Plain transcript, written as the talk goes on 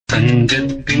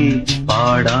சங்கத்தில்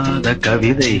பாடாத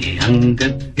கவிதை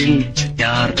அங்கத்தில்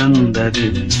யார் தந்தது?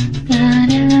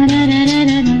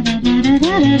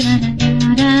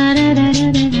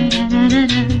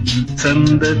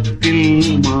 சந்தத்தில்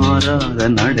மாறாத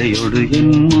நடையொடு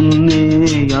என் முன்னே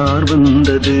யார்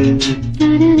வந்தது?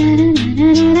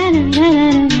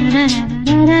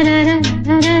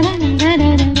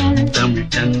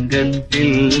 தமிழ்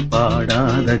சங்கத்தில்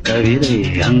பாடாத கவிதை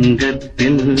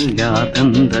அங்கத்தில் யார்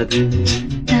தந்தது?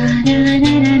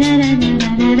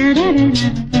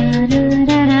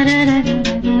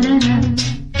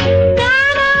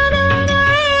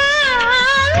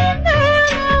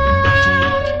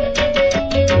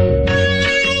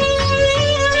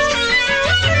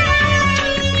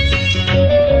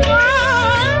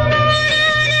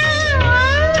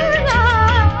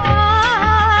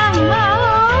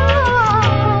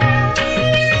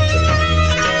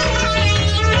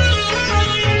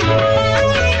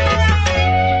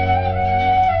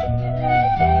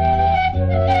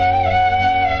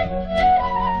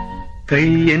 கை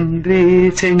என்றே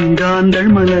செங்காந்தள்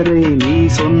மலரை நீ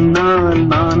சொன்னால்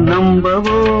நான்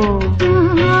நம்பவோ?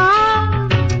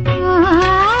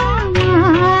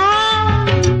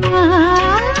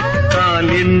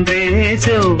 கால் என்றே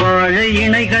செவ்வாழை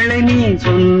இணைகளை நீ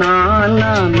சொன்னால்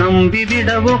நான்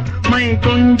நம்பிவிடவோ? மை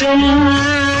கொஞ்சம்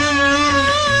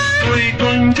பொய்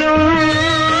கொஞ்சம்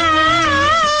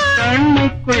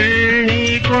கண்ணுக்குள் நீ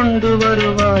கொண்டு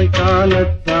வருவாய்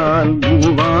காலத்தால்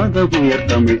மூவாத புயர்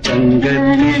தமிழ்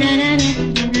சங்கத்தில்.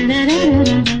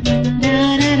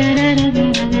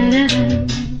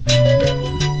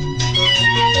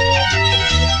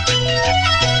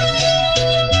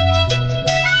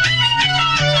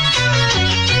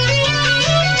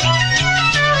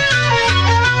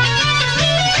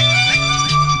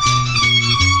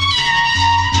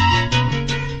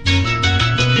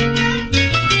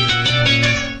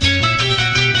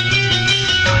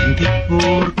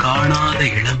 காணாத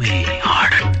இளமை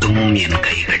ஆடட்டும் என்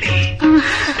கைகளில்,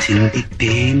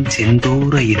 சிந்தித்தேன்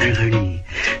செந்தூர இதழ்களில்,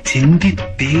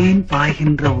 சிந்தித்தேன்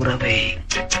பாய்கின்ற உறவை,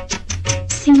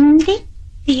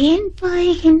 சிந்தித்தேன்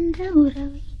பாய்கின்ற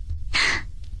உறவை.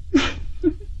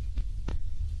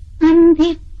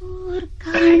 அந்திப்போர்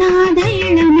காணாத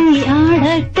இளமை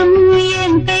ஆடட்டும்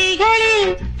என்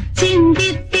கைகளில்,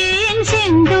 சிந்தித்தேன்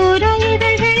செந்தூர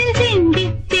இதழ்களில்,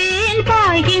 சிந்தித்தேன்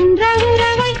பாய்கின்ற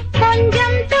உறவை.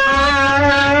 கொஞ்சம்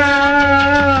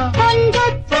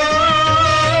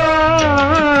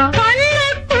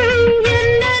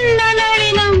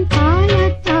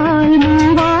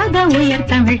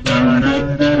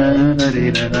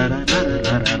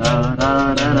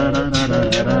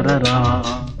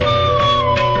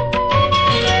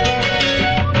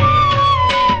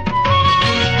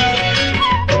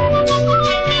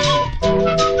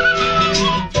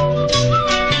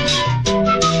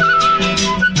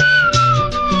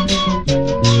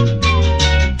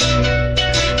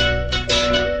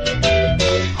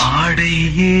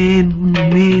ஏன்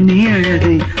உண்மை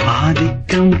அழகை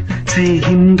ஆதிக்கம்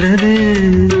செய்கின்றது?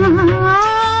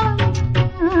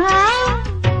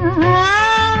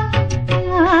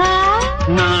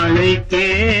 நாளைக்கே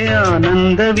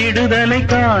ஆனந்த விடுதலை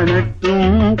காணட்டும்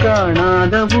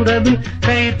காணாத உறவில்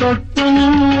கை தொட்டும்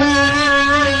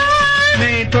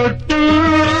மெய் தொட்டும்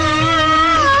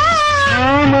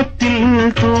காமத்தில்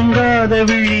தூங்காத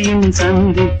விழியின்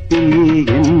சந்திப்பில்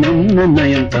என்ன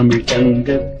நயம் தமிழ்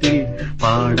சங்கத்தில்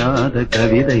பாடாத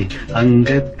கவிதை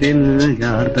அங்கத்தில்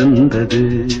யார் தந்தது?